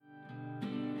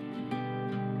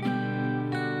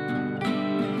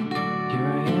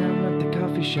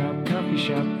coffee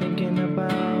shop, thinking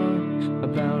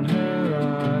about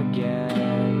her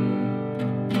again.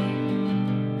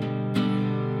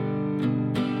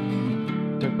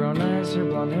 Dark brown eyes, her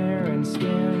blonde hair and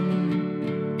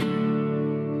skin,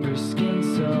 her skin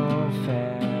so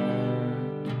fair.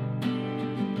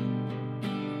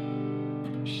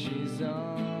 She's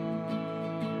all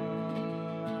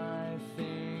I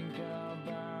think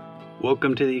about.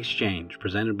 Welcome to The Exchange,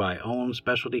 presented by Olam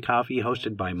Specialty Coffee,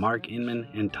 hosted by Mark Inman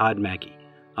and Todd Mackey.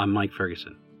 I'm Mike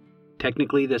Ferguson.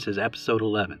 Technically, this is episode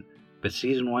 11, but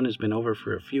season 1 has been over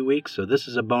for a few weeks, so this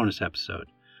is a bonus episode,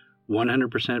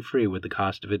 100% free with the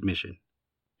cost of admission.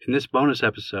 In this bonus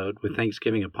episode, with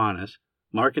Thanksgiving upon us,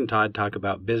 Mark and Todd talk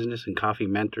about business and coffee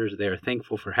mentors they are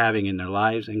thankful for having in their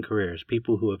lives and careers,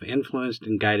 people who have influenced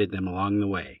and guided them along the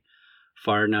way,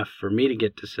 far enough for me to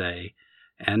get to say,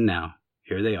 and now,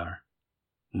 here they are,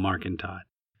 Mark and Todd.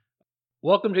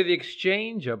 Welcome to The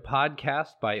Exchange, a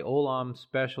podcast by Olam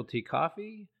Specialty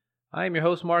Coffee. I am your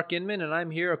host, Mark Inman, and I'm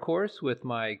here, of course, with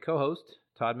my co-host,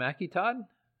 Todd Mackey. Todd,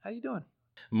 how you doing?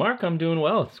 Mark, I'm doing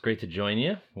well. It's great to join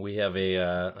you. We have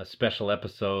a special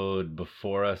episode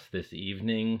before us this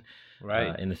evening.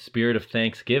 Right. In the spirit of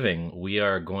Thanksgiving, we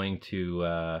are going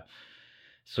to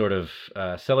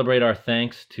celebrate our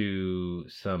thanks to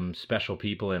some special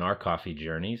people in our coffee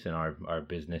journeys and our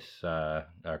business,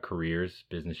 our careers,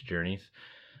 business journeys.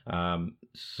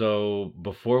 So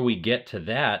before we get to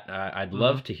that, I'd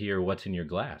love to hear what's in your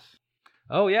glass.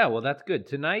 Oh, yeah. Well, that's good.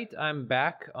 Tonight, I'm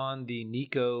back on the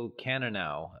Nico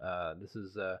Cananao. This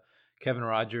is Kevin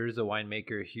Rogers, a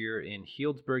winemaker here in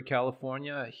Healdsburg,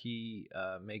 California. He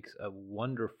makes a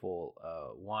wonderful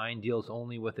wine, deals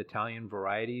only with Italian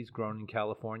varieties grown in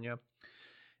California.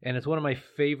 And it's one of my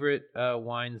favorite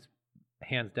wines,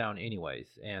 hands down anyways.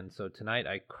 And so tonight,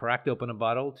 I cracked open a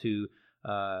bottle to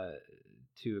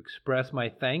express my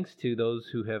thanks to those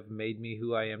who have made me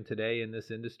who I am today in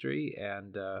this industry,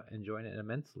 and enjoying it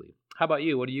immensely. How about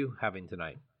you? What are you having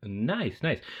tonight? Nice.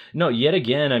 No, yet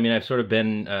again, I mean, I've sort of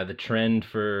been the trend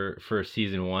for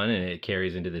season 1, and it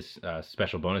carries into this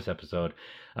special bonus episode.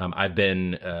 I've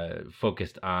been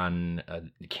focused on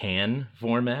can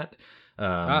format.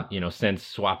 Since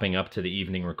swapping up to the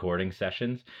evening recording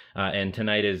sessions, and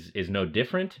tonight is no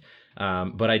different.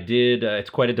 But I did. It's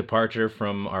quite a departure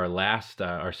from our last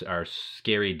our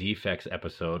Scary Defects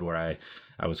episode, where I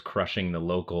was crushing the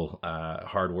local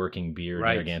hardworking beer,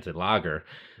 Narragansett Lager.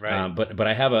 Right. But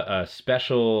I have a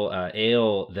special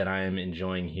ale that I am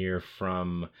enjoying here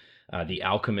from the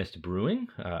Alchemist Brewing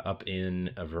up in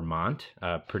Vermont.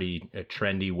 Pretty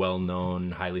trendy,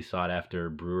 well-known, highly sought-after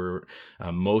brewer,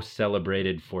 most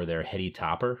celebrated for their Heady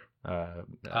Topper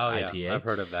IPA. Yeah, I've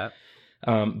heard of that.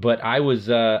 But I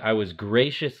was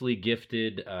graciously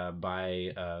gifted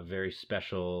by a very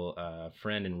special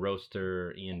friend and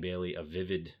roaster, Ian Bailey of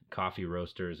Vivid Coffee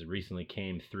Roasters. Recently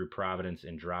came through Providence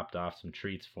and dropped off some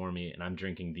treats for me, and I'm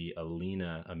drinking the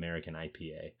Alina American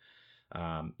IPA.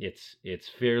 It's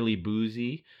fairly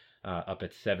boozy, up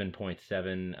at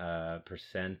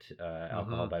 7.7%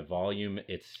 alcohol by volume.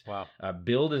 It's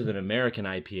billed as an American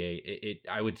IPA.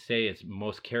 I would say it's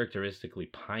most characteristically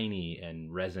piney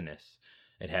and resinous.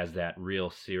 It has that real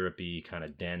syrupy, kind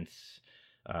of dense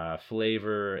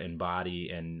flavor and body.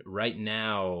 And right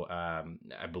now,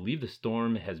 I believe the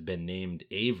storm has been named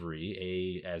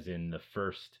Avery, as in the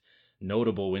first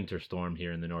notable winter storm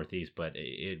here in the Northeast. But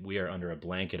we are under a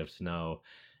blanket of snow,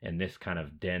 and this kind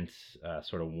of dense,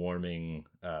 sort of warming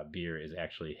beer is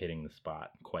actually hitting the spot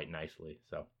quite nicely.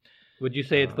 So, would you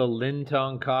say it's the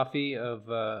Lintong coffee of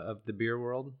the beer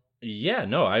world? Yeah,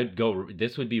 no, I'd go.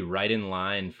 This would be right in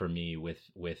line for me with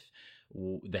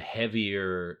the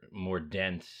heavier, more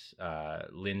dense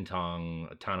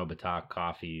Lintong, Tano Batak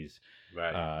coffees,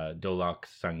 Dolok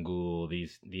Sangul.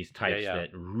 These types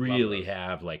that really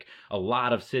have like a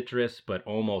lot of citrus, but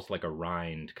almost like a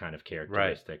rind kind of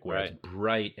characteristic, where it's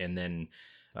bright and then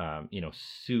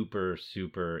super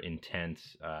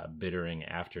intense bittering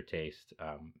aftertaste.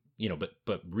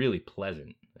 But really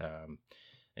pleasant.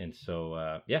 And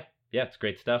so, it's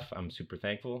great stuff. I'm super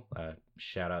thankful.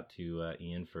 Shout out to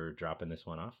Ian for dropping this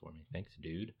one off for me. Thanks,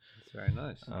 dude. That's very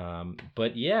nice.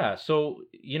 So,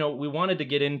 we wanted to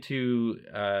get into,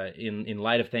 in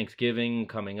light of Thanksgiving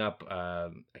coming up, I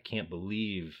can't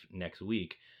believe next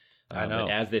week. I know.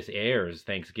 But as this airs,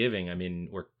 Thanksgiving, I mean,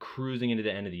 we're cruising into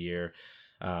the end of the year.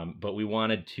 But we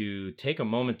wanted to take a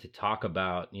moment to talk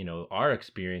about, our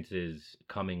experiences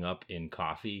coming up in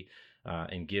coffee,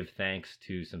 and give thanks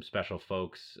to some special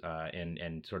folks,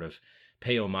 and sort of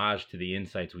pay homage to the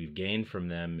insights we've gained from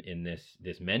them in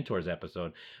this mentors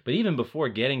episode. But even before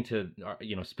getting to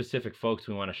specific folks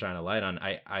we want to shine a light on,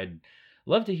 I'd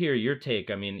love to hear your take.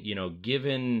 I mean,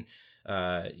 given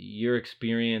your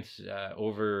experience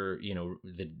over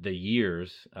the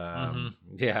years,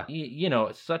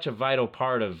 Yeah. such a vital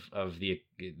part of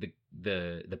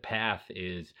the path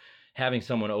is having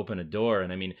someone open a door.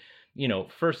 And I mean,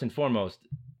 first and foremost,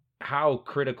 how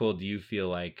critical do you feel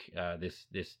like this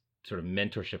sort of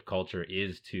mentorship culture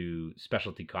is to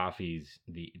specialty coffees,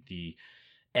 the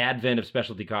advent of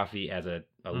specialty coffee as a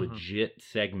legit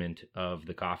segment of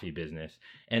the coffee business?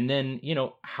 And then,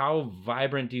 how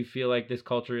vibrant do you feel like this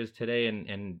culture is today,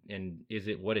 and is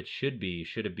it what it should be?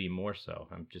 Should it be more so?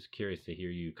 I'm just curious to hear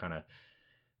you kind of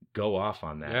go off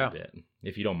on that a bit,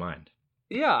 if you don't mind.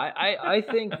 Yeah, I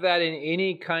think that in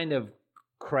any kind of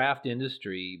craft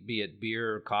industry, be it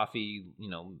beer, coffee,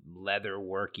 leather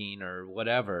working or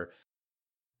whatever,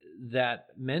 that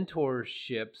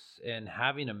mentorships and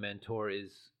having a mentor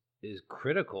is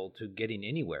critical to getting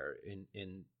anywhere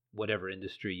in whatever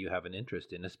industry you have an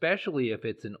interest in, especially if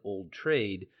it's an old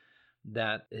trade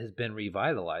that has been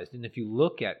revitalized. And if you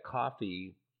look at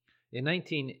coffee in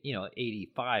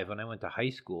 1985, when I went to high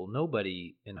school,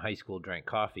 nobody in high school drank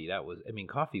coffee.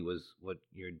 Coffee was what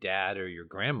your dad or your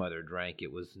grandmother drank.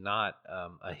 It was not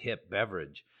a hip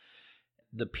beverage.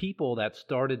 The people that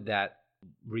started that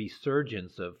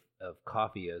resurgence of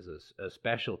coffee as a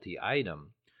specialty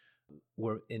item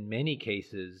were in many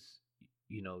cases,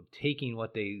 taking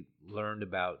what they learned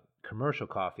about commercial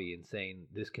coffee and saying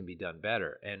this can be done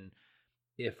better. And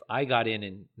if I got in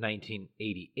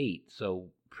 1988, so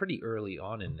pretty early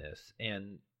on in this,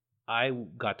 and I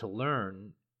got to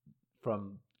learn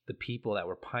from the people that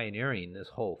were pioneering this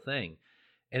whole thing.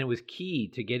 And it was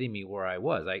key to getting me where I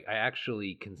was. I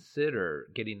actually consider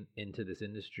getting into this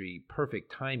industry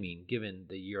perfect timing given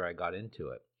the year I got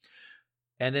into it.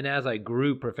 And then as I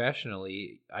grew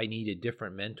professionally, I needed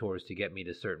different mentors to get me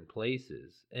to certain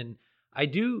places. And I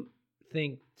do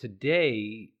think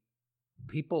today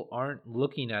people aren't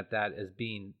looking at that as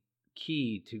being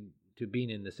key to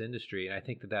being in this industry. And I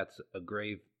think that that's a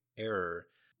grave error,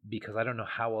 because I don't know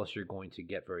how else you're going to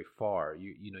get very far.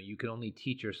 You can only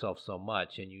teach yourself so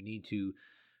much, and you need to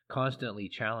constantly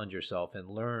challenge yourself and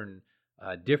learn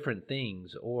different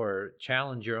things, or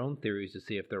challenge your own theories to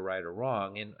see if they're right or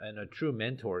wrong. And a true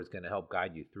mentor is going to help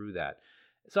guide you through that.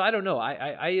 So I don't know.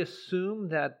 I assume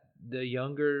that the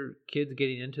younger kids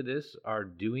getting into this are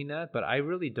doing that, but I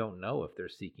really don't know if they're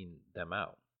seeking them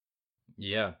out.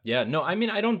 Yeah. No, I mean,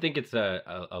 I don't think it's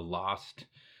a lost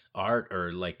art,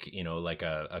 or like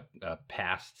a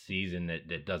past season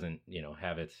that doesn't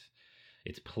have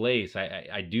its place.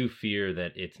 I do fear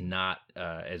that it's not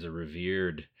as a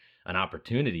revered an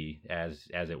opportunity as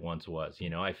it once was.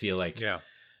 I feel like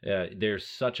there's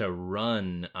such a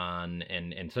run on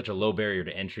and such a low barrier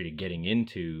to entry to getting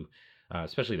into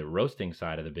especially the roasting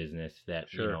side of the business, that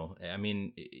I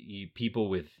mean, people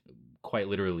with quite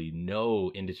literally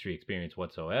no industry experience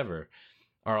whatsoever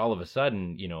are all of a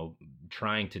sudden,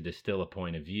 trying to distill a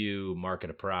point of view, market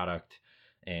a product,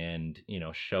 and,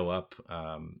 show up,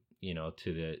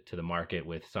 to the market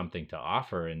with something to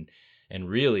offer, and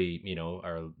really,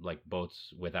 are like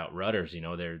boats without rudders.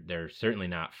 They're certainly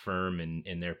not firm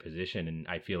in their position. And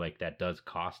I feel like that does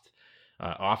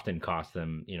often cost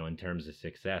them, in terms of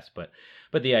success. But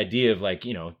the idea of like,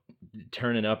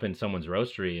 turning up in someone's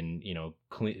roastery and,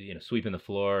 sweeping the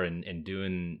floor and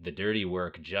doing the dirty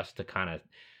work just to kind of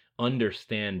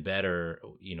understand better,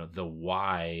 the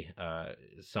why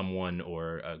someone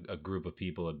or a group of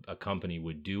people, a company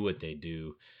would do what they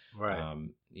do. Right.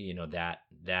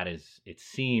 That is, it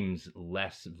seems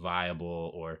less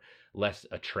viable or less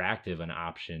attractive an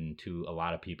option to a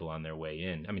lot of people on their way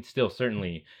in. I mean, still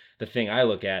certainly the thing I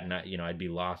look at, and I'd be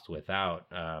lost without,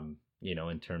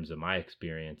 in terms of my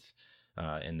experience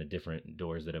and the different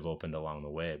doors that have opened along the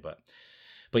way.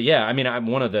 But yeah, I mean, I'm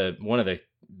one of the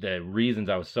reasons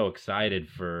I was so excited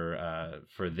for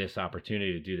this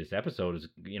opportunity to do this episode is,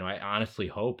 I honestly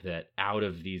hope that out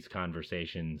of these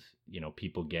conversations,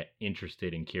 people get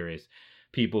interested and curious,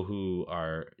 people who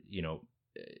are,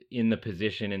 in the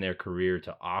position in their career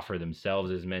to offer themselves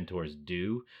as mentors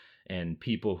do, and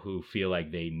people who feel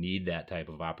like they need that type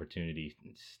of opportunity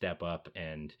step up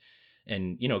and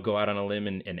go out on a limb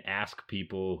and ask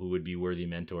people who would be worthy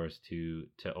mentors to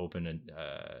open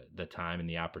the time and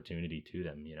the opportunity to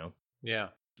them, Yeah.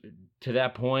 To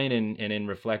that point, and in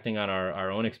reflecting on our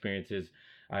own experiences,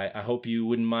 I hope you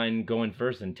wouldn't mind going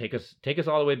first and take us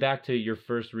all the way back to your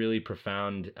first really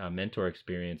profound mentor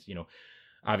experience.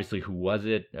 obviously, who was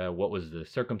it? What was the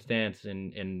circumstance?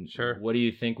 And Sure. what do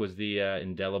you think was the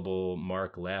indelible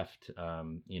mark left,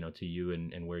 to you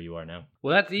and where you are now?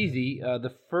 Well, that's easy.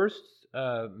 The first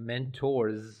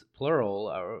mentors,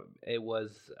 plural, it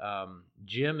was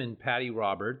Jim and Patty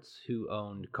Roberts, who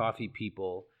owned Coffee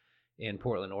People in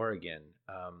Portland, Oregon.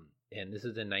 And this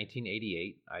is in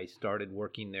 1988. I started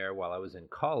working there while I was in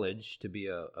college to be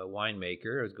a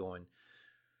winemaker. I was going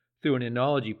through an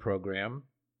enology program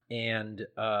and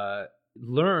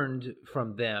learned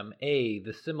from them,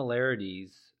 the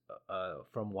similarities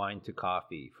from wine to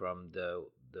coffee, from the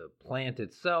plant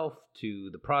itself to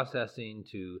the processing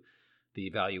to the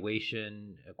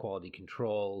evaluation, quality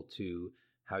control, to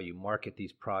how you market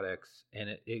these products.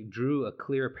 And it drew a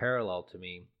clear parallel to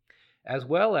me, as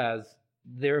well as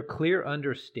their clear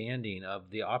understanding of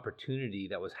the opportunity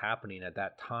that was happening at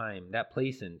that time, that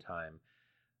place in time.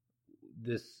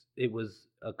 It was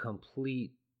a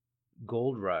complete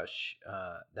gold rush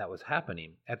that was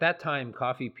happening. At that time,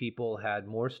 Coffee People had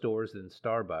more stores than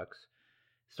Starbucks.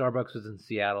 Starbucks was in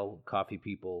Seattle. Coffee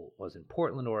People was in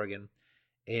Portland, Oregon.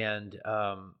 And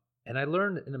I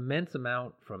learned an immense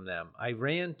amount from them. I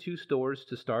ran 2 stores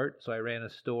to start. So I ran a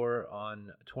store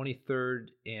on 23rd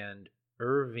and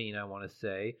Irving, I want to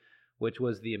say, which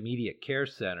was the immediate care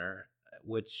center,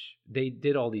 which they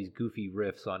did all these goofy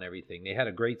riffs on everything. They had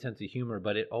a great sense of humor,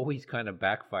 but it always kind of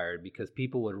backfired because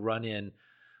people would run in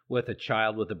with a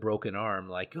child with a broken arm,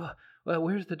 like, oh, well,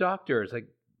 where's the doctor? It's like,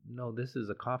 no, this is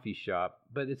a coffee shop,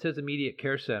 but it says immediate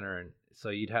care center. And so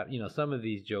you'd have, some of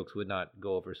these jokes would not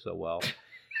go over so well.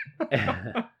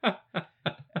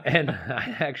 And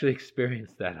I actually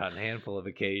experienced that on a handful of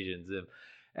occasions.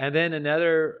 And then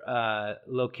another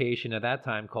location at that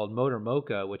time called Motor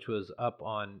Mocha, which was up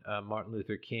on Martin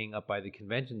Luther King, up by the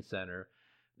convention center.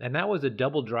 And that was a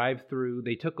double drive-through.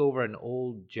 They took over an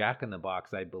old Jack in the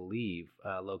Box, I believe,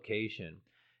 location.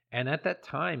 And at that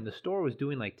time, the store was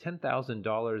doing like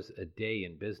 $10,000 a day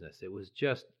in business. It was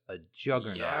just a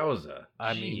juggernaut. Yowza.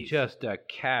 I mean, just a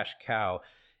cash cow.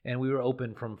 And we were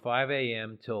open from 5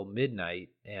 a.m. till midnight.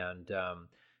 And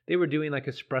they were doing like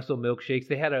espresso milkshakes.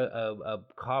 They had a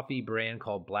coffee brand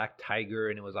called Black Tiger,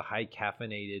 and it was a high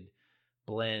caffeinated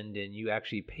blend. And you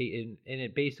actually paid, and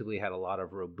it basically had a lot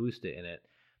of Robusta in it.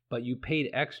 But you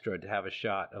paid extra to have a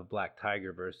shot of Black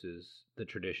Tiger versus the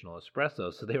traditional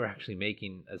espresso. So they were actually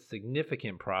making a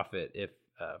significant profit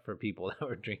for people that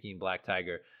were drinking Black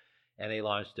Tiger. And they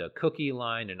launched a cookie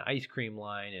line, an ice cream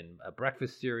line, and a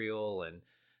breakfast cereal. And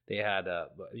they had the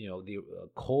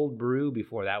cold brew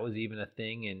before that was even a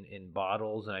thing in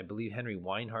bottles. And I believe Henry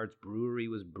Weinhardt's brewery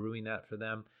was brewing that for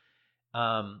them.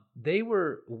 They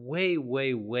were way,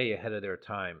 way, way ahead of their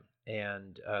time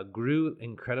and grew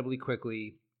incredibly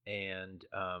quickly. And,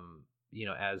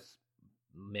 as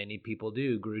many people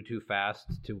do, grew too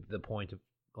fast to the point of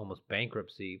almost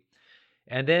bankruptcy.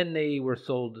 And then they were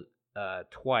sold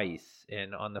twice.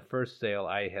 And on the first sale,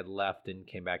 I had left and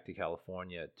came back to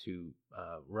California to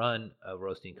run a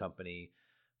roasting company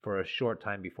for a short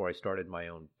time before I started my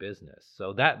own business.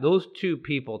 So those 2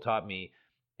 people taught me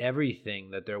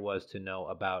everything that there was to know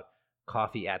about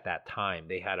coffee at that time.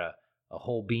 They had a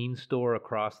whole bean store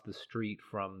across the street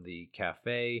from the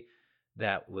cafe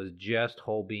that was just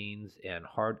whole beans and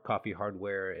hard coffee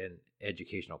hardware and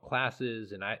educational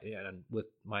classes. And with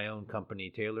my own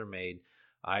company, TaylorMade,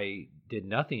 I did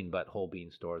nothing but whole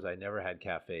bean stores. I never had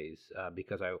cafes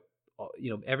because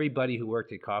everybody who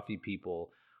worked at Coffee People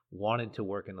wanted to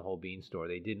work in the whole bean store.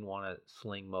 They didn't want to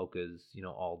sling mochas,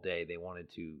 all day. They wanted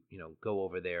to, go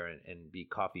over there and be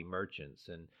coffee merchants.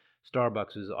 And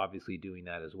Starbucks was obviously doing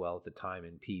that as well at the time,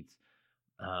 and Pete's.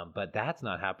 But that's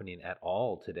not happening at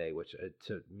all today, which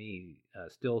to me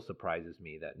still surprises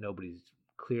me that nobody's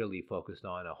clearly focused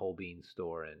on a whole bean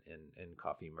store and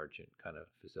coffee merchant kind of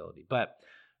facility. But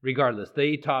regardless,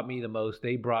 they taught me the most.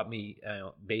 They brought me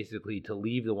basically to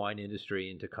leave the wine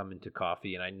industry and to come into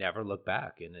coffee, and I never looked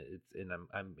back. And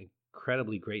I'm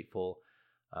incredibly grateful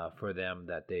for them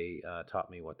that they taught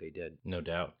me what they did. No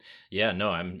doubt. Yeah, no,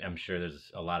 I'm sure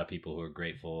there's a lot of people who are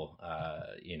grateful,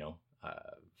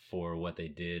 for what they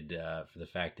did, for the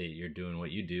fact that you're doing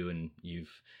what you do, and you've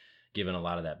given a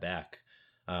lot of that back.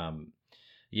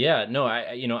 Yeah, no,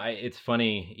 it's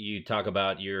funny you talk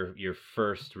about your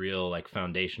first real like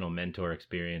foundational mentor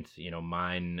experience.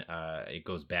 Mine, it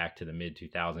goes back to the mid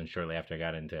 2000s, shortly after I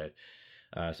got into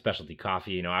specialty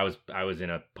coffee. I was in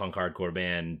a punk hardcore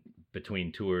band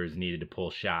between tours, needed to pull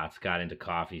shots, got into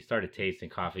coffee, started tasting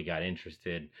coffee, got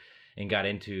interested, and got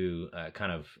into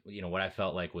kind of what I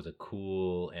felt like was a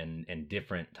cool and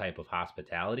different type of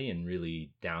hospitality, and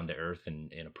really down to earth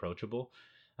and approachable.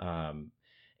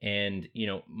 And,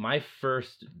 my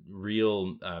first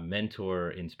real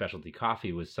mentor in specialty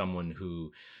coffee was someone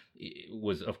who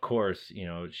was, of course,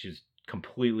 she's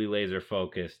completely laser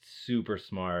focused, super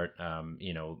smart,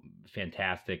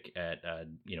 fantastic at,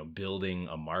 building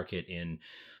a market in,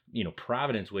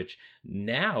 Providence, which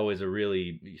now is a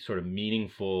really sort of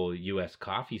meaningful U.S.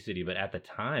 coffee city, but at the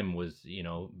time was,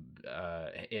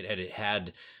 it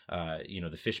had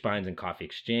the Fishbines and Coffee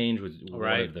Exchange was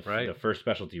one of the first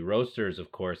specialty roasters,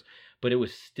 of course, but it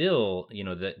was still,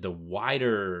 the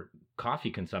wider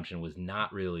coffee consumption was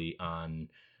not really on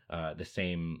the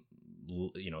same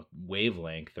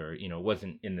wavelength, or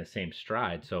wasn't in the same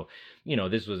stride. So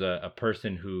this was a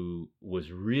person who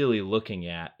was really looking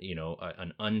at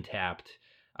an untapped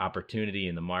opportunity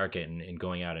in the market, and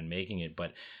going out and making it.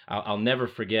 But I'll never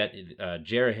forget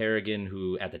Jared Harrigan,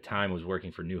 who at the time was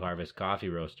working for New Harvest Coffee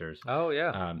Roasters. Oh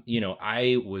yeah.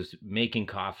 I was making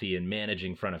coffee and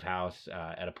managing front of house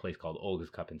at a place called Olga's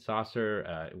Cup and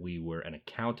Saucer. We were an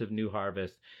account of New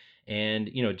Harvest. And,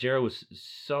 Jared was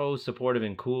so supportive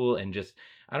and cool, and just,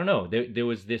 I don't know, there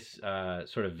was this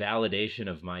sort of validation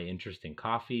of my interest in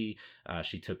coffee.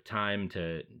 She took time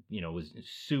to, was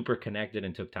super connected,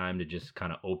 and took time to just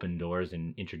kind of open doors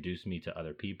and introduce me to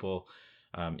other people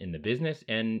in the business.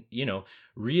 And,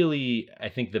 really, I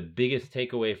think the biggest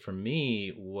takeaway for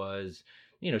me was,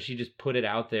 she just put it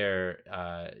out there,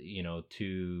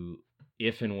 to,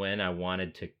 if and when I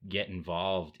wanted to get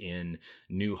involved in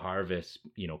New Harvest,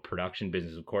 production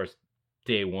business. Of course,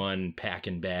 day one,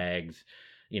 packing bags,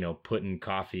 putting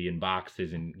coffee in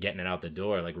boxes and getting it out the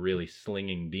door, like really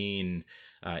slinging bean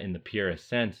in the purest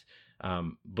sense.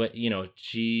 But,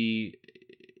 she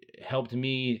helped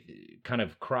me kind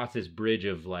of cross this bridge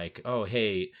of like, oh,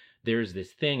 hey, there's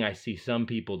this thing I see some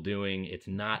people doing. It's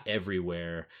not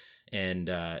everywhere. And,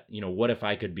 what if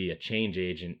I could be a change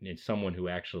agent and someone who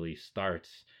actually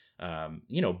starts,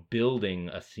 building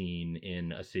a scene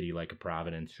in a city like a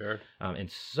Providence. Sure. And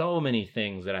so many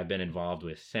things that I've been involved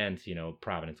with since,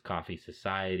 Providence Coffee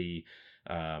Society,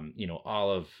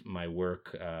 all of my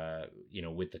work,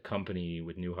 with the company,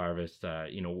 with New Harvest,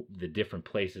 the different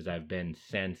places I've been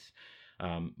since,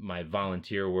 my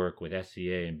volunteer work with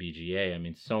SCA and BGA. I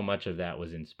mean, so much of that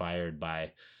was inspired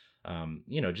by,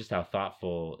 just how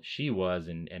thoughtful she was,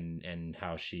 and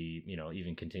how she,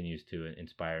 even continues to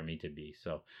inspire me to be.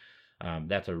 So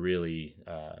that's a really,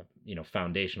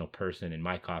 foundational person in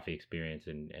my coffee experience,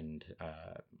 and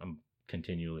I'm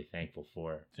continually thankful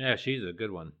for her. Yeah, she's a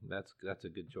good one. That's a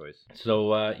good choice.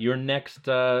 So your next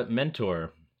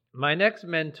mentor. My next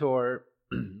mentor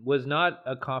was not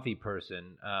a coffee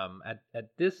person.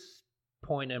 At this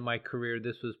point in my career,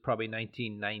 this was probably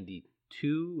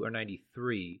 1992 or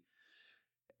 93.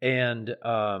 And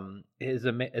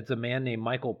it's a man named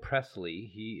Michael Presley.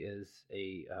 He is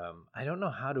I don't know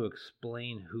how to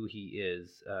explain who he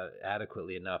is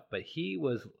adequately enough, but he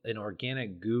was an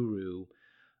organic guru,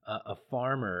 a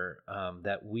farmer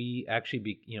that we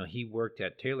actually, he worked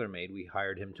at TaylorMade. We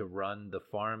hired him to run the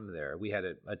farm there. We had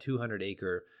a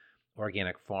 200-acre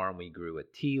organic farm. We grew a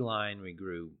tea line. We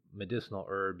grew medicinal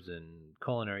herbs and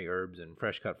culinary herbs and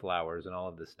fresh cut flowers and all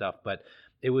of this stuff. But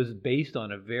it was based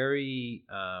on a very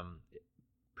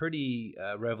pretty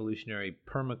revolutionary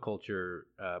permaculture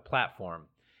platform.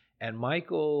 And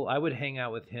Michael, I would hang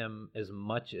out with him as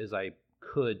much as I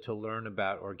could to learn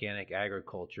about organic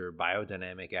agriculture,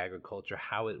 biodynamic agriculture,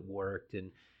 how it worked.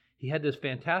 And he had this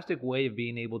fantastic way of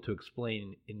being able to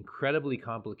explain incredibly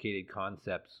complicated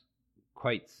concepts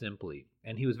quite simply.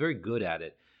 And he was very good at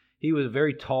it. He was a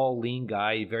very tall, lean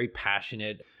guy, very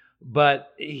passionate.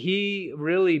 But he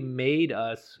really made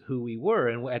us who we were.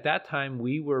 And at that time,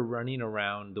 we were running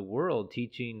around the world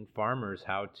teaching farmers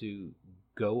how to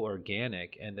go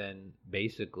organic and then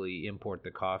basically import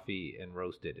the coffee and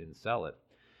roast it and sell it.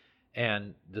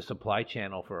 And the supply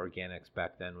channel for organics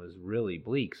back then was really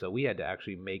bleak. So we had to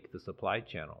actually make the supply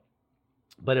channel.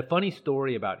 But a funny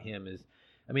story about him is,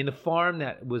 I mean, the farm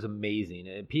that was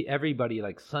amazing. Everybody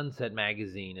like Sunset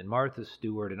Magazine and Martha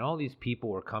Stewart and all these people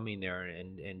were coming there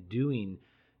and doing,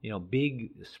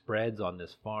 big spreads on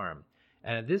this farm.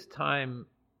 And at this time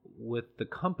with the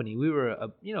company, we were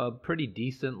a pretty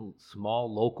decent,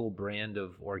 small, local brand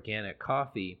of organic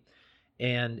coffee.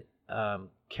 And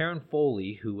Karen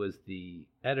Foley, who was the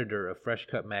editor of Fresh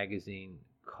Cut Magazine,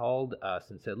 called us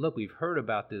and said, "Look, we've heard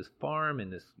about this farm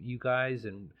and you guys,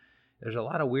 and there's a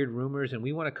lot of weird rumors, and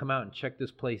we want to come out and check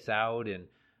this place out." And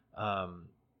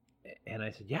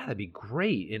I said, "Yeah, that'd be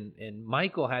great." And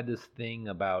Michael had this thing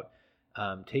about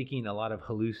taking a lot of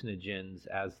hallucinogens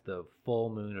as the full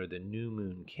moon or the new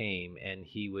moon came, and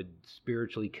he would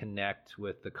spiritually connect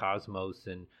with the cosmos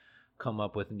and come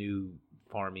up with new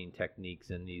farming techniques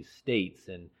in these states.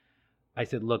 And I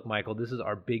said, look, Michael, this is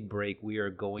our big break. We are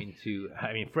going to,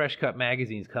 Fresh Cut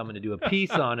Magazine's coming to do a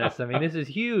piece on us. This is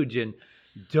huge. And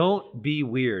don't be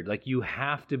weird. Like, you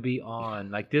have to be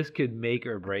on. Like, this could make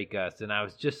or break us. And I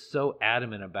was just so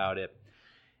adamant about it.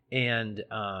 And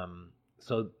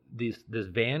so this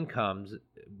van comes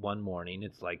one morning.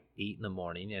 It's like 8 a.m,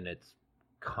 and it's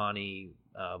Connie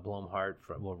Blomhart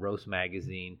from Roast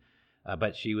Magazine.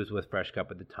 But she was with Fresh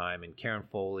Cup at the time, and Karen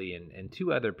Foley and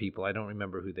 2 other people. I don't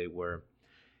remember who they were.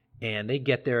 And they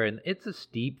get there, and it's a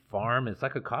steep farm. It's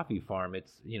like a coffee farm.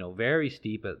 It's, very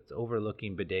steep. It's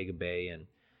overlooking Bodega Bay. And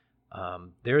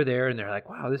they're there, and they're like,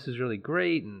 wow, this is really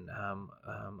great. And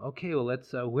okay, well,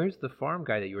 let's, where's the farm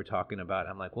guy that you were talking about?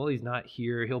 I'm like, well, he's not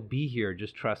here. He'll be here.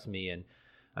 Just trust me. And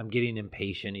I'm getting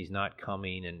impatient. He's not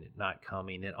coming and not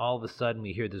coming. And all of a sudden,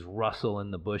 we hear this rustle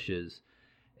in the bushes.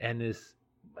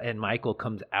 And Michael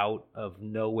comes out of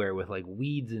nowhere with like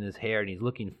weeds in his hair, and he's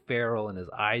looking feral, and his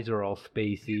eyes are all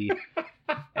spacey.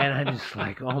 And I'm just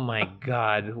like, oh my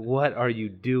God, what are you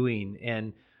doing?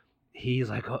 And he's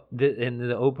like, and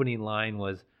the opening line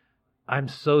was, I'm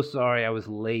so sorry I was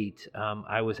late.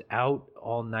 I was out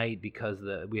all night because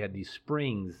we had these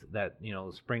springs that,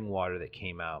 spring water that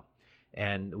came out.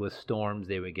 And with storms,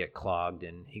 they would get clogged.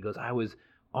 And he goes, I was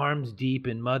arms deep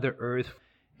in Mother Earth,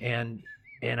 and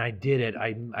I did it.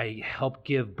 I helped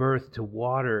give birth to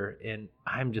water. And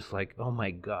I'm just like, oh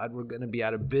my God, we're going to be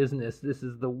out of business. This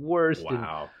is the worst.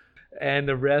 Wow. And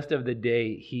the rest of the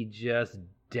day, he just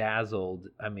dazzled,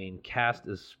 cast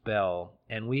a spell.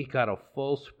 And we got a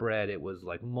full spread. It was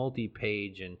like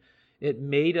multi-page, and it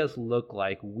made us look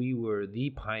like we were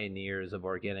the pioneers of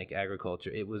organic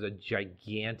agriculture. It was a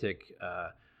gigantic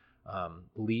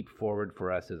leap forward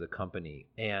for us as a company.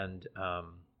 And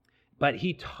but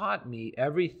he taught me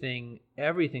everything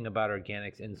about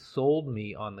organics, and sold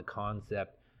me on the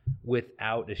concept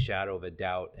without a shadow of a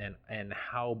doubt, and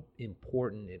how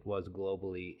important it was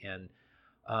globally. And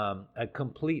a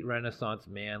complete Renaissance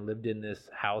man, lived in this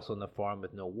house on the farm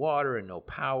with no water and no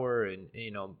power, and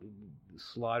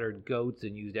slaughtered goats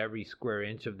and used every square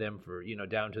inch of them for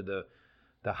down to the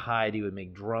hide he would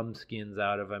make drum skins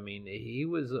out of. He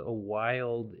was a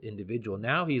wild individual.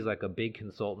 Now he's like a big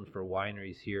consultant for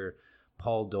wineries here.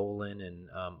 Paul Dolan and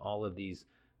all of these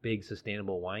big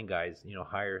sustainable wine guys,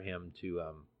 hire him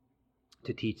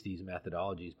to teach these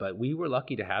methodologies. But we were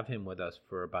lucky to have him with us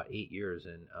for about 8 years,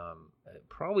 and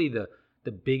probably the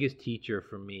bigged teacher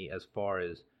for me as far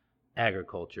as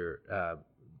agriculture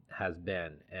has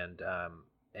been, and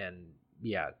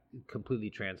yeah, completely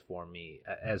transformed me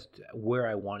as to where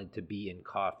I wanted to be in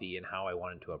coffee and how I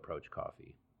wanted to approach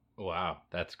coffee. Wow,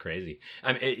 that's crazy.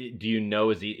 Do you know,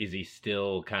 is he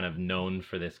still kind of known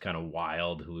for this kind of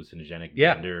wild hallucinogenic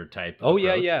blender type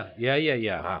approach? Yeah.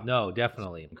 Wow. No,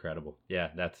 definitely. That's incredible. Yeah,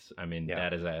 that's,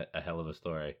 that is a hell of a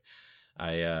story.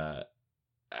 I'll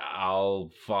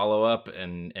follow up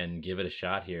and give it a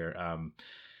shot here.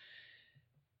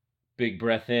 Big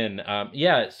breath in.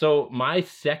 So my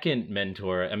second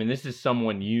mentor, this is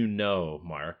someone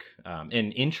Mark.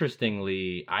 And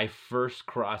interestingly, I first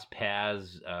crossed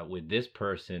paths with this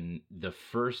person the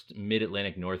first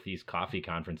Mid-Atlantic Northeast Coffee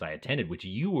Conference I attended, which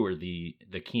you were the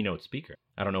keynote speaker.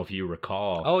 I don't know if you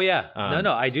recall. Oh, yeah.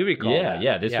 No, I do recall that.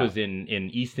 Yeah. This was in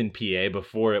Easton, PA,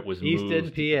 before it was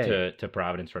moved to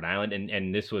Providence, Rhode Island.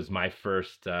 And this was my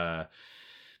first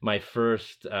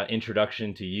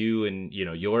introduction to you and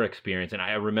your experience. And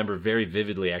I remember very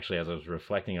vividly, actually, as I was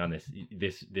reflecting on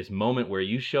this moment where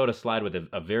you showed a slide with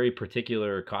a very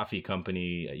particular coffee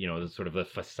company, sort of the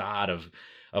facade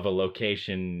of a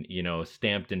location,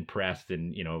 stamped and pressed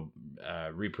and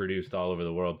reproduced all over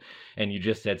the world, and you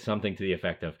just said something to the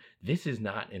effect of, "This is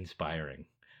not inspiring."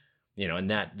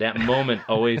 And that moment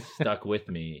always stuck with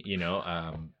me,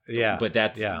 but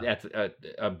that's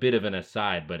a bit of an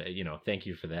aside, but thank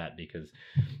you for that, because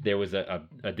there was a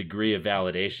degree of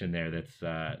validation there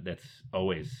that's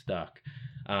always stuck.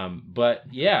 But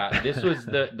yeah, this was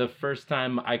the first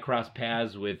time I crossed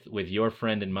paths with your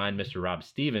friend and mine, Mr. Rob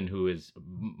Steven, who is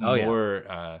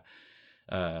more,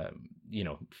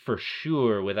 for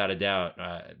sure, without a doubt,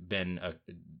 been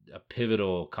a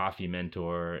pivotal coffee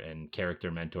mentor and character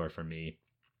mentor for me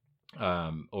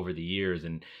over the years.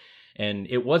 And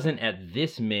it wasn't at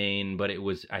this main, but it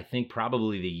was, I think,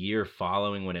 probably the year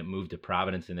following when it moved to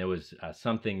Providence. And there was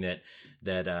something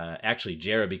that actually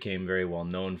Jared became very well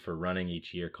known for running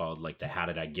each year, called like the How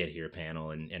Did I Get Here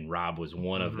panel. And Rob was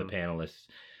one of the panelists.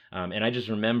 And I just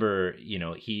remember,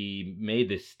 he made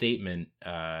this statement,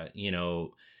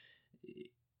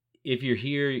 if you're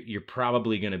here, you're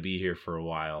probably going to be here for a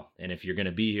while. And if you're going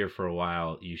to be here for a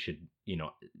while, you should,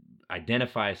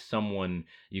 identify someone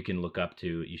you can look up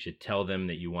to. You should tell them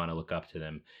that you want to look up to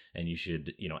them, and you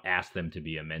should, ask them to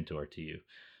be a mentor to you.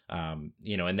 And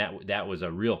that was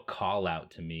a real call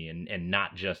out to me, and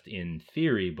not just in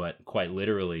theory, but quite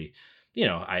literally.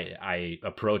 I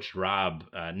approached Rob,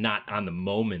 not on the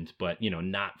moment, but,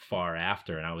 not far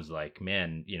after. And I was like,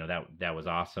 man, that was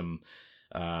awesome.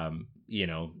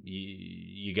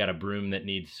 You got a broom that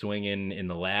needs swinging in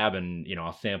the lab, and,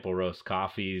 I'll sample roast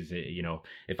coffees,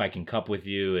 if I can cup with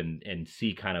you and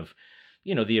see kind of,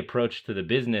 the approach to the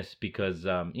business, because,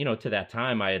 to that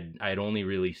time I had only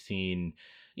really seen,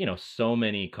 so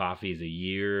many coffees a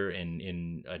year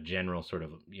in a general sort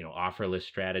of, offer list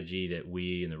strategy that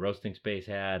we in the roasting space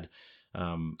had.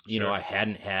 Sure. I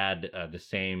hadn't had the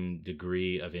same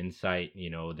degree of insight,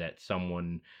 that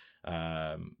someone,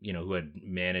 who had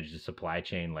managed the supply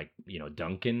chain like,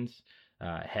 Duncan's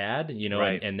had,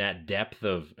 Right. and that depth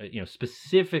of,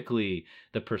 specifically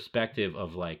the perspective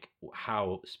of like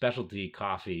how specialty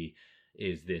coffee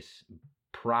is this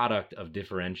product of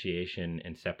differentiation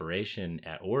and separation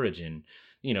at origin,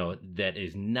 that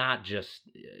is not just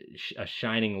a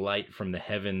shining light from the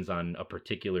heavens on a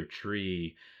particular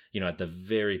tree, at the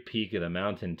very peak of the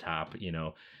mountaintop,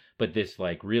 but this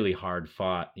like really hard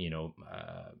fought,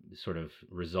 sort of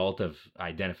result of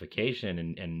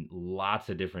identification and lots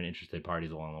of different interested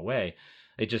parties along the way.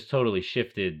 It just totally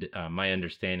shifted my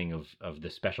understanding of the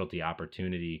specialty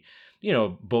opportunity,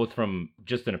 both from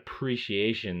just an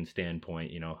appreciation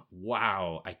standpoint,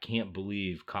 wow, I can't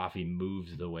believe coffee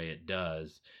moves the way it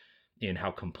does in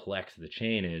how complex the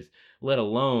chain is, let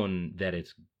alone that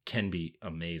it's can be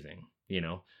amazing,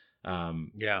 Yeah.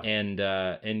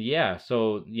 and yeah,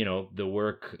 so, the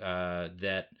work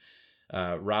that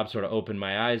Rob sort of opened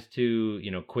my eyes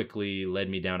to, quickly led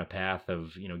me down a path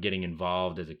of, getting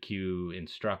involved as a Q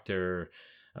instructor,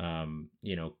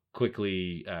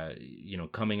 quickly,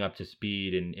 coming up to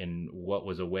speed in what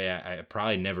was a way I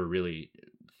probably never really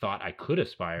thought I could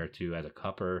aspire to as a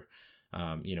cupper,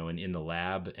 in the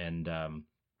lab. And,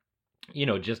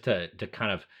 just to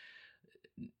kind of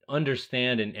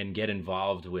understand and get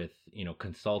involved with,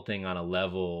 consulting on a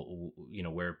level,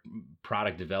 where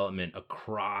product development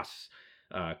across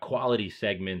quality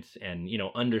segments, and,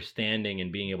 understanding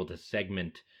and being able to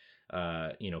segment,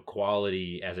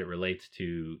 quality as it relates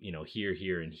to,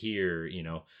 here, and here,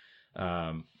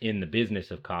 in the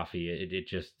business of coffee, it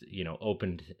just,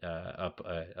 opened up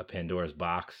a Pandora's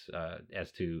box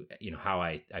as to, how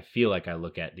I feel like I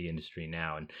look at the industry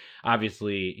now. And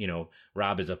obviously,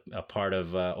 Rob is a part of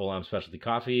Olam Specialty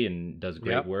Coffee and does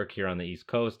great Yep. work here on the East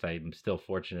Coast. I'm still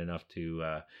fortunate enough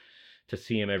to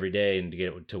see him every day and to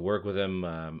get to work with him.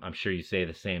 I'm sure you say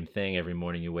the same thing every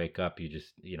morning you wake up. You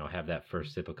just, have that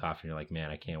first sip of coffee and you're like,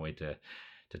 man, I can't wait to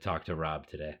talk to Rob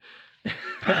today.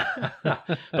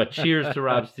 But cheers to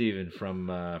Rob Steven from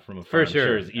afar. For I'm sure.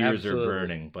 sure his ears Absolutely. are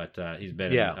burning, but he's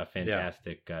been Yeah. a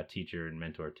fantastic teacher and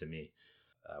mentor to me.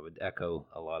 I would echo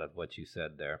a lot of what you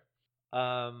said there.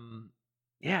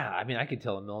 Yeah, I mean, I could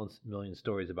tell a million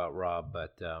stories about Rob,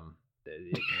 but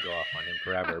it can go off on him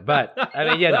forever. But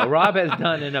I mean, Rob has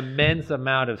done an immense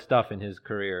amount of stuff in his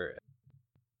career.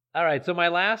 All right, so my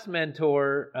last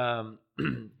mentor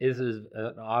is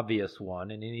an obvious one,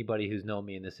 and anybody who's known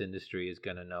me in this industry is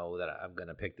going to know that I'm going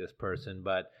to pick this person.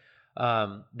 But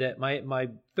that my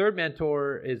third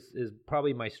mentor is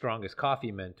probably my strongest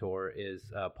coffee mentor is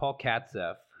Paul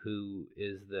Katzeff, who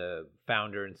is the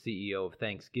founder and CEO of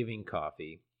Thanksgiving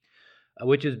Coffee,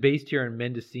 which is based here in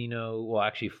Mendocino, well,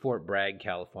 actually Fort Bragg,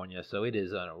 California. So it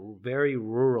is on a very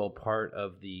rural part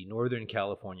of the Northern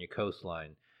California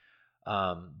coastline.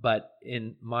 But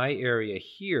in my area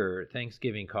here,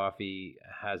 Thanksgiving Coffee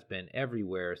has been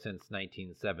everywhere since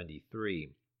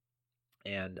 1973.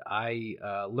 And I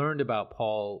learned about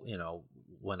Paul,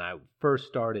 when I first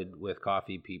started with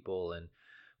Coffee People, and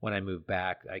when I moved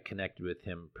back, I connected with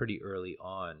him pretty early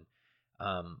on.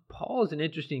 Paul is an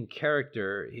interesting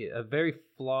character, a very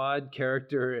flawed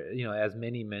character, as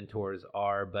many mentors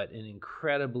are, but an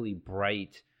incredibly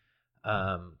bright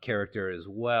character as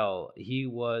well. He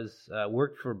was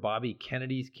worked for Bobby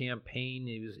Kennedy's campaign.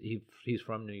 He's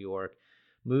from New York.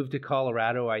 Moved to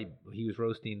Colorado. He was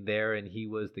roasting there, and he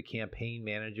was the campaign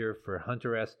manager for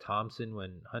Hunter S. Thompson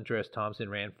when Hunter S. Thompson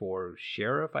ran for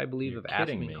sheriff, I believe, You're of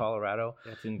kidding Aspen, me. Colorado.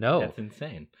 No, that's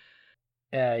insane.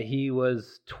 He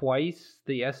was twice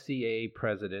the SCA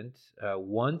president.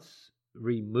 Once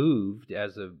removed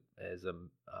as a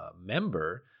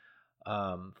member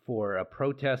for a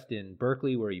protest in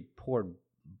Berkeley where he poured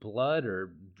blood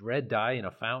or red dye in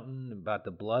a fountain about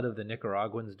the blood of the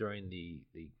Nicaraguans during the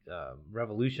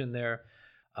revolution there.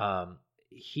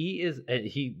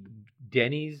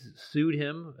 Denny's sued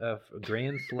him for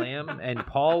Grand Slam, and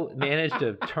Paul managed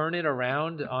to turn it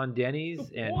around on Denny's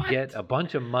and get a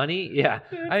bunch of money. Yeah,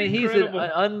 That's I mean, incredible. he's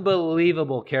an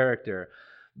unbelievable character.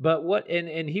 But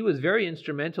and he was very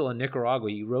instrumental in Nicaragua.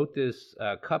 He wrote this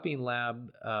cupping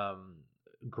lab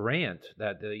grant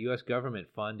that the U.S. government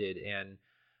funded and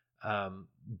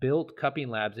built cupping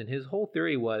labs. And his whole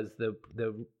theory was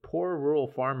the poor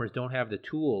rural farmers don't have the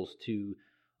tools to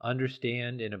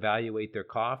understand and evaluate their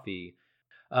coffee.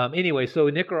 Anyway, so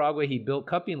in Nicaragua, he built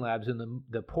cupping labs in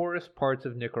the poorest parts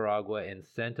of Nicaragua and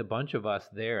sent a bunch of us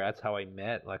there. That's how I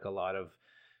met like a lot of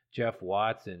Jeff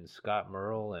Watts and Scott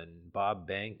Merle and Bob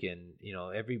Bank, and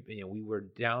we were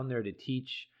down there to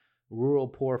teach rural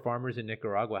poor farmers in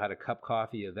Nicaragua how to cup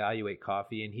coffee, evaluate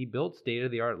coffee, and he built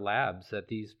state-of-the-art labs that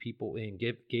these people and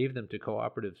gave them to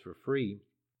cooperatives for free.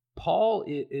 Paul,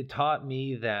 it taught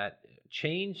me that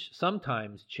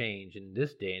sometimes change in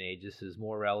this day and age, this is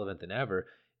more relevant than ever.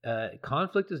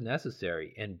 Conflict is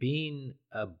necessary, and being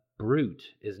a brute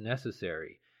is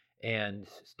necessary, and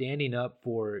standing up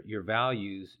for your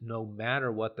values, no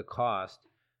matter what the cost,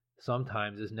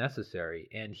 sometimes is necessary.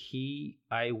 And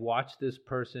I watched this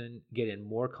person get in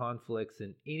more conflicts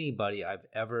than anybody I've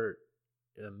ever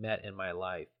met in my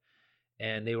life.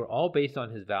 And they were all based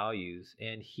on his values,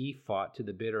 and he fought to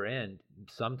the bitter end,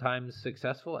 sometimes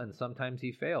successful and sometimes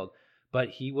he failed. But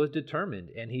he was determined,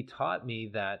 and he taught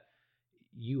me that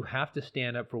you have to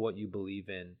stand up for what you believe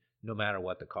in, no matter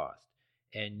what the cost.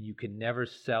 And you can never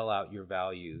sell out your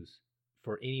values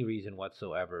for any reason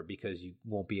whatsoever, because you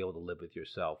won't be able to live with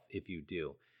yourself if you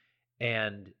do.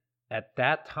 And at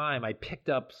that time, I picked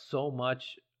up so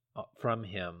much from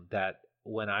him that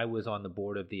when I was on the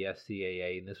board of the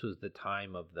SCAA, and this was the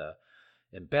time of the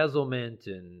embezzlement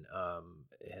and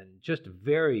just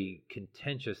very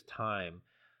contentious time,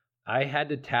 I had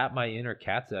to tap my inner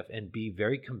Katzef and be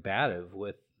very combative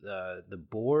with the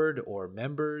board or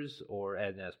members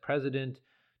and as president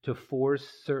to force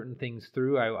certain things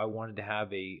through. I wanted to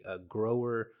have a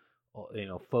grower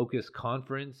focus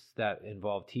conference that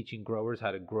involved teaching growers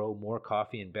how to grow more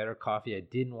coffee and better coffee. I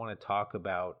didn't want to talk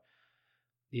about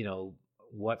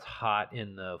what's hot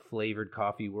in the flavored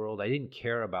coffee world. I didn't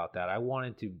care about that. I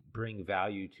wanted to bring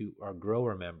value to our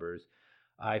grower members.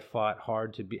 I fought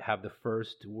hard to have the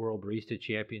first World Barista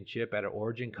Championship at an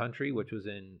origin country, which was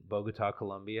in Bogota,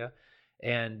 Colombia.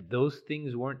 And those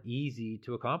things weren't easy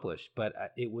to accomplish, but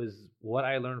it was what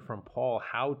I learned from Paul,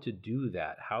 how to do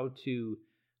that, how to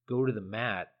go to the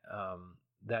mat.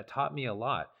 That taught me a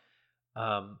lot.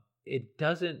 It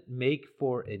doesn't make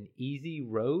for an easy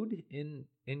road in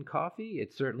coffee.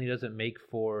 It certainly doesn't make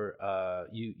for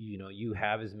you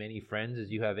have as many friends as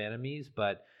you have enemies,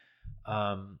 but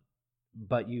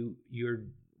you're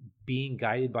being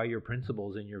guided by your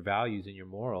principles and your values and your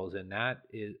morals, and that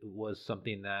was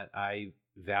something that I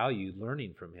valued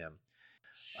learning from him.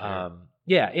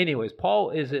 Sure. Anyways, Paul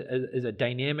is a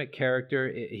dynamic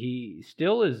character. He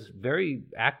still is very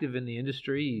active in the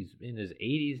industry. He's in his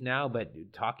 80s now, but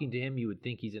talking to him, you would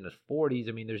think he's in his 40s.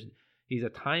 I mean, he's a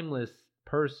timeless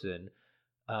person,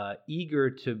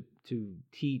 eager to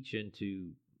teach and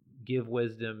to give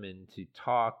wisdom and to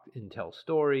talk and tell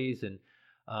stories. And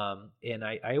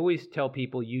I always tell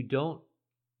people, you don't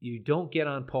get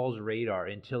on Paul's radar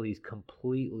until he's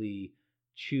completely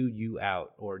chewed you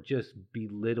out or just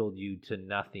belittled you to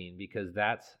nothing, because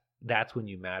that's when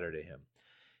you matter to him.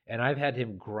 And I've had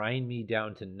him grind me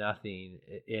down to nothing,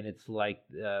 and it's like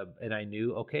and I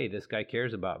knew, okay, this guy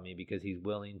cares about me because he's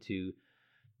willing to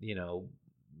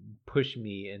push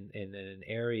me in an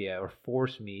area or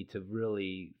force me to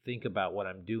really think about what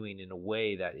I'm doing in a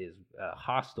way that is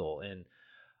hostile. And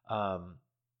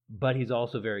but he's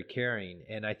also very caring.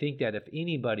 And I think that if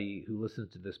anybody who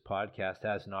listens to this podcast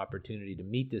has an opportunity to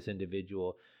meet this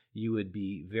individual, you would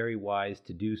be very wise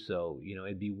to do so.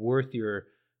 It'd be worth your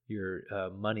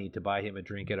money to buy him a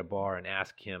drink at a bar and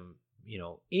ask him,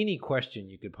 any question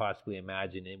you could possibly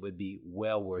imagine. It would be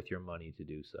well worth your money to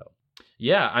do so.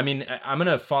 Yeah, I mean, I'm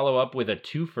gonna follow up with a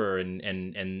twofer,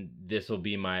 and this will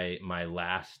be my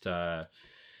last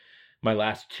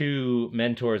two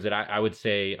mentors that I would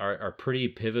say are pretty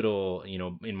pivotal,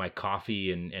 in my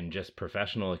coffee and just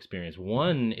professional experience.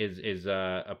 One is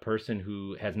a person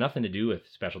who has nothing to do with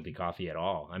specialty coffee at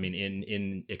all. I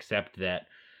mean, except that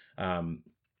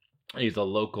he's a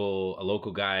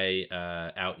local guy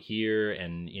out here,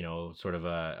 and sort of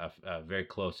a very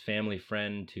close family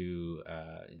friend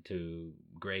to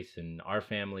Grace and our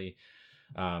family.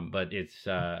 But it's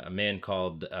a man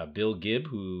called Bill Gibb,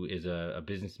 who is a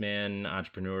businessman,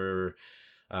 entrepreneur,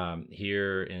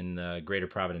 here in the greater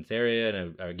Providence area,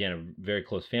 and again, a very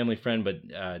close family friend,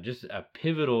 but just a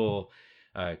pivotal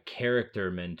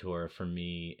character mentor for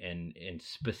me, and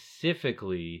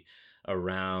specifically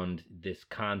around this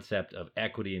concept of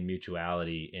equity and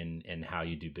mutuality in how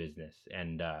you do business.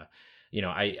 And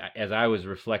I as I was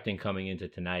reflecting coming into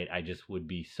tonight, I just would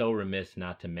be so remiss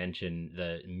not to mention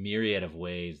the myriad of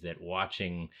ways that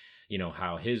watching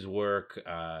how his work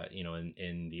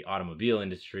in the automobile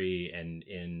industry and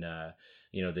in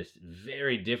this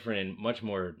very different and much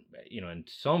more in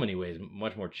so many ways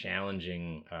much more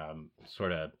challenging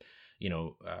sort of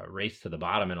race to the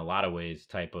bottom in a lot of ways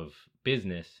type of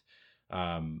business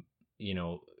um, you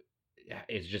know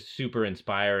it's just super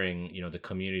inspiring, the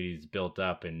community's built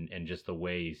up and just the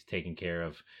way he's taking care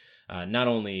of not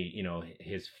only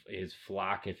his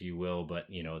flock, if you will, but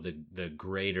the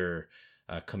greater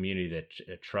community that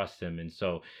trusts him. And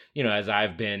so as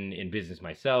I've been in business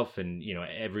myself, and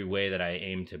every way that I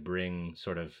aim to bring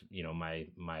sort of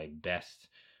my best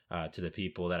to the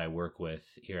people that I work with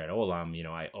here at Olam,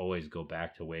 I always go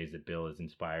back to ways that Bill has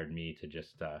inspired me to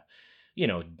just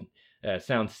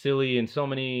sounds silly in so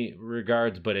many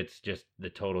regards, but it's just the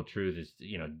total truth is,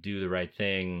 do the right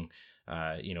thing,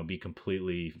 be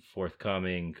completely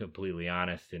forthcoming, completely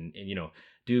honest, and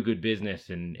do good business,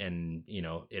 and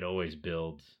it always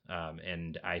builds.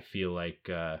 And I feel like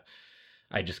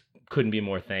I just couldn't be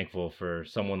more thankful for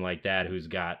someone like that who's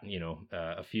got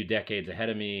a few decades ahead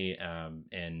of me,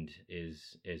 and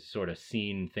is sort of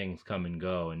seen things come and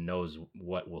go and knows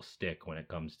what will stick when it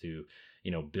comes to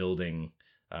building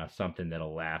something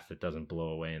that'll last, that doesn't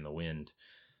blow away in the wind.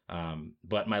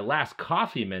 But my last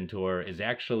coffee mentor is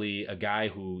actually a guy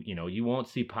who you won't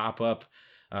see pop up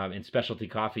in specialty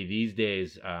coffee these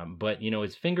days, but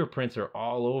his fingerprints are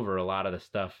all over a lot of the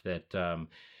stuff that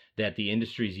the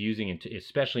industry is using,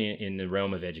 especially in the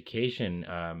realm of education.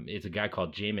 It's a guy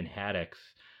called Jamin Haddix.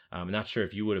 I'm not sure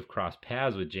if you would have crossed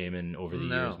paths with Jamin over the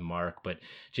years, Mark, but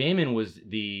Jamin was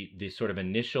the sort of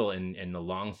initial and the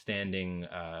longstanding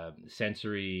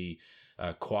sensory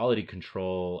quality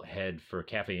control head for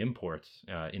Cafe Imports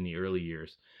in the early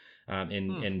years.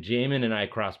 And Jamin and I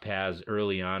crossed paths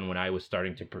early on when I was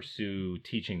starting to pursue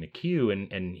teaching the Q,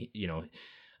 and he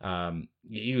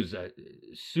was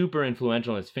super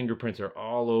influential, and his fingerprints are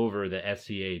all over the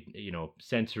SCA,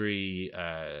 sensory,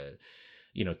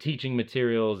 teaching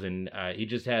materials, and he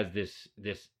just has this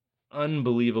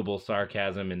unbelievable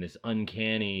sarcasm and this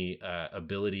uncanny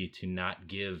ability to not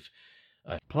give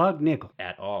a plug nickel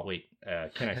at all. Wait,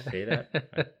 can I say that?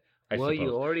 I well, suppose.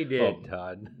 You already did,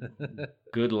 Todd.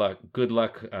 Good luck,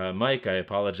 Mike. I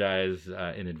apologize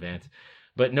in advance.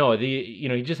 But no,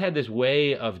 he just had this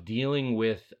way of dealing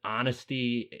with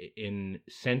honesty in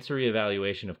sensory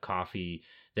evaluation of coffee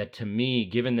that, to me,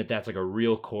 given that that's like a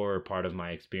real core part of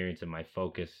my experience and my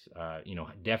focus,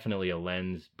 definitely a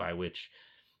lens by which,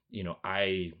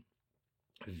 I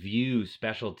view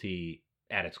specialty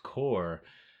at its core.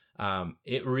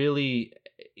 It really,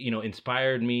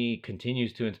 inspired me,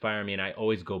 continues to inspire me. And I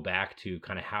always go back to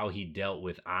kind of how he dealt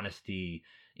with honesty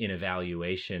in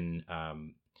evaluation.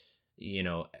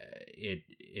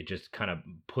 It just kind of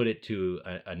put it to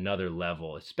another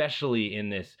level, especially in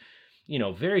this,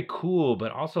 very cool,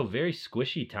 but also very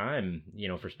squishy time,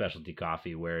 for specialty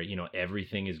coffee where,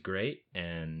 everything is great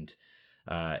and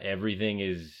everything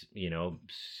is,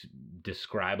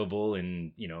 describable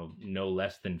in, no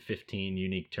less than 15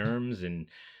 unique terms. And,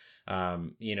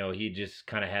 he just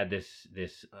kind of had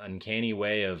this uncanny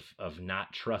way of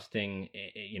not trusting,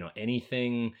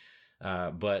 anything,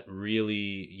 but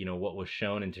really, what was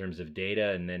shown in terms of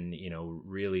data, and then,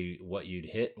 really what you'd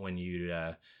hit when you'd,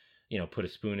 put a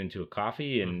spoon into a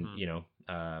coffee and,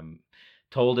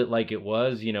 told it like it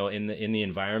was, in the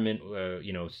environment,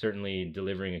 certainly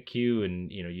delivering a cue,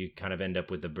 and, you kind of end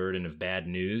up with the burden of bad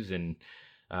news, and,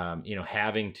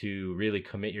 having to really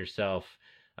commit yourself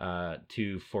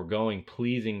to foregoing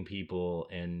pleasing people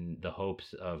in the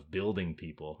hopes of building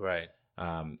people. Right.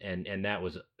 And that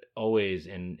was always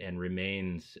and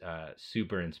remains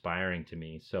super inspiring to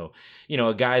me. So,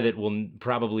 a guy that will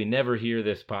probably never hear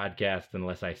this podcast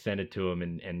unless I send it to him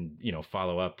and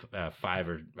follow up 5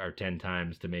 or 10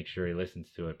 times to make sure he listens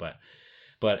to it. But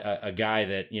a guy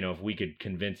that, if we could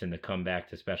convince him to come back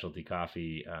to specialty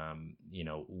coffee,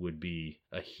 would be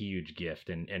a huge gift.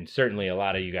 And certainly a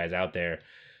lot of you guys out there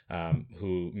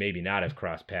who maybe not have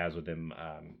crossed paths with him,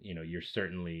 you're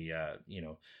certainly,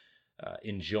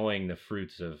 enjoying the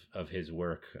fruits of his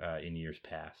work in years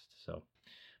past. So,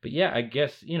 but yeah, I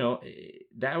guess,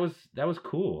 that was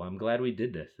cool. I'm glad we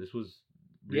did this. This was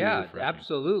really Yeah, refreshing.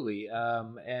 absolutely.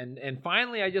 And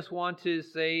finally, I just want to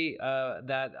say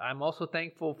that I'm also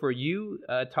thankful for you,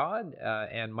 Todd,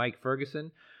 and Mike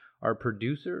Ferguson, our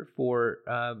producer, for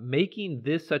making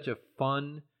this such a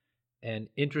fun and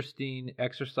interesting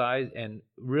exercise. And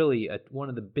really, one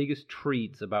of the biggest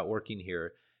treats about working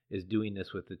here is doing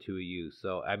this with the two of you.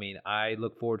 So, I mean, I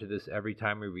look forward to this every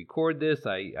time we record this.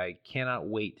 I cannot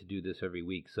wait to do this every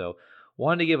week. So,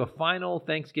 wanted to give a final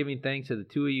Thanksgiving thanks to the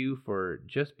two of you for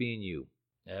just being you.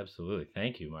 Absolutely.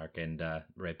 Thank you, Mark. And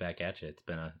right back at you. It's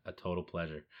been a total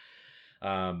pleasure.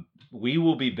 We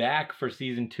will be back for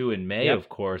season 2 in May, Yep. of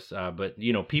course. But,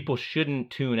 people shouldn't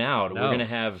tune out. No. We're going to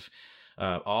have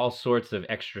all sorts of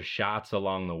extra shots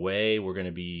along the way. We're going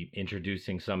to be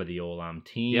introducing some of the Olam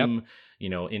team,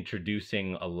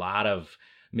 introducing a lot of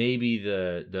maybe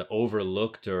the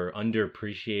overlooked or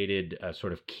underappreciated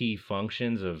sort of key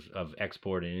functions of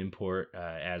export and import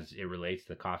as it relates to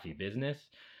the coffee business.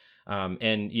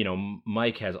 And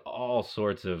Mike has all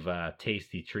sorts of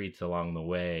tasty treats along the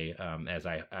way, as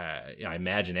I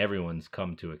imagine everyone's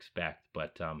come to expect.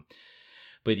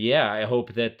 But yeah, I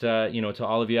hope that to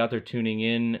all of you out there tuning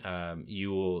in,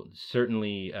 you will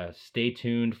certainly stay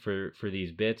tuned for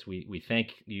these bits. We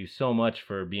thank you so much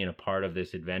for being a part of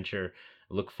this adventure.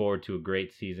 Look forward to a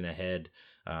great season ahead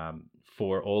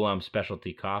for Olam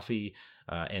Specialty Coffee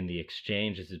and The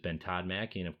Exchange. This has been Todd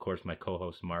Mackey, and of course my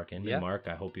co-host Mark Inman. Yeah. Mark,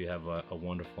 I hope you have a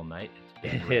wonderful night. It's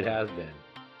been It great. has been.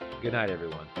 Good night,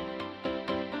 everyone.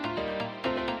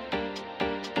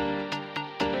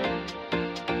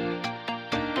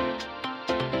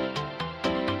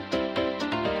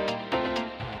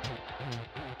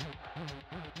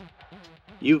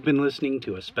 You've been listening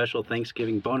to a special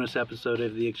Thanksgiving bonus episode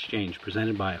of The Exchange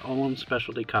presented by Olam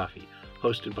Specialty Coffee,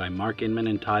 hosted by Mark Inman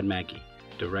and Todd Mackey,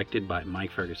 directed by Mike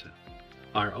Ferguson.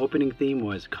 Our opening theme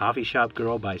was Coffee Shop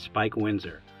Girl by Spike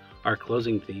Windsor. Our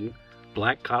closing theme,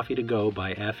 Black Coffee to Go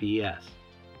by FES.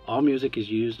 All music is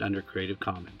used under Creative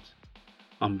Commons.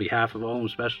 On behalf of Olam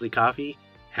Specialty Coffee,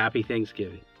 happy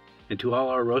Thanksgiving. And to all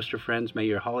our roaster friends, may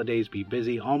your holidays be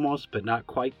busy almost but not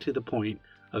quite to the point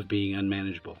of being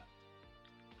unmanageable.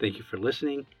 Thank you for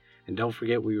listening, and don't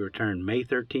forget we return May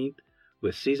 13th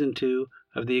with Season 2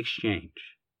 of The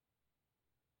Exchange.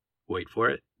 Wait for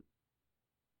it.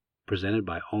 Presented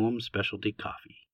by Olam Specialty Coffee.